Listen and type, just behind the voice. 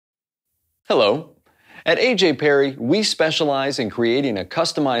Hello. At AJ Perri, we specialize in creating a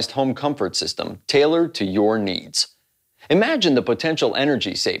customized home comfort system tailored to your needs. Imagine the potential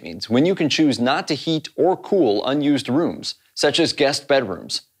energy savings when you can choose not to heat or cool unused rooms, such as guest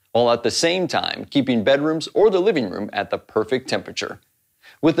bedrooms, while at the same time keeping bedrooms or the living room at the perfect temperature.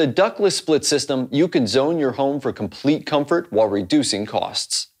 With a ductless split system, you can zone your home for complete comfort while reducing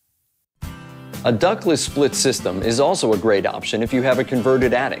costs. A ductless split system is also a great option if you have a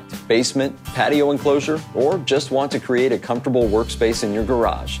converted attic, basement, patio enclosure, or just want to create a comfortable workspace in your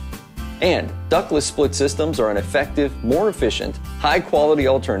garage. And ductless split systems are an effective, more efficient, high-quality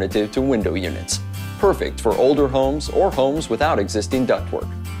alternative to window units, perfect for older homes or homes without existing ductwork.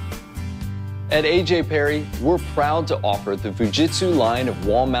 At AJ Perri, we're proud to offer the Fujitsu line of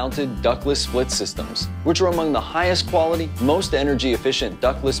wall-mounted ductless split systems, which are among the highest quality, most energy-efficient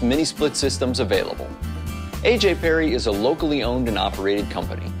ductless mini-split systems available. AJ Perri is a locally owned and operated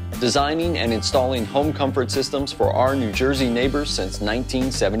company, designing and installing home comfort systems for our New Jersey neighbors since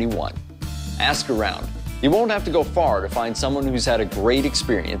 1971. Ask around. You won't have to go far to find someone who's had a great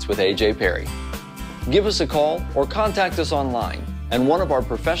experience with AJ Perri. Give us a call or contact us online, and one of our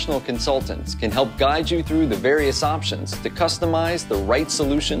professional consultants can help guide you through the various options to customize the right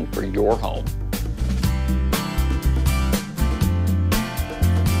solution for your home.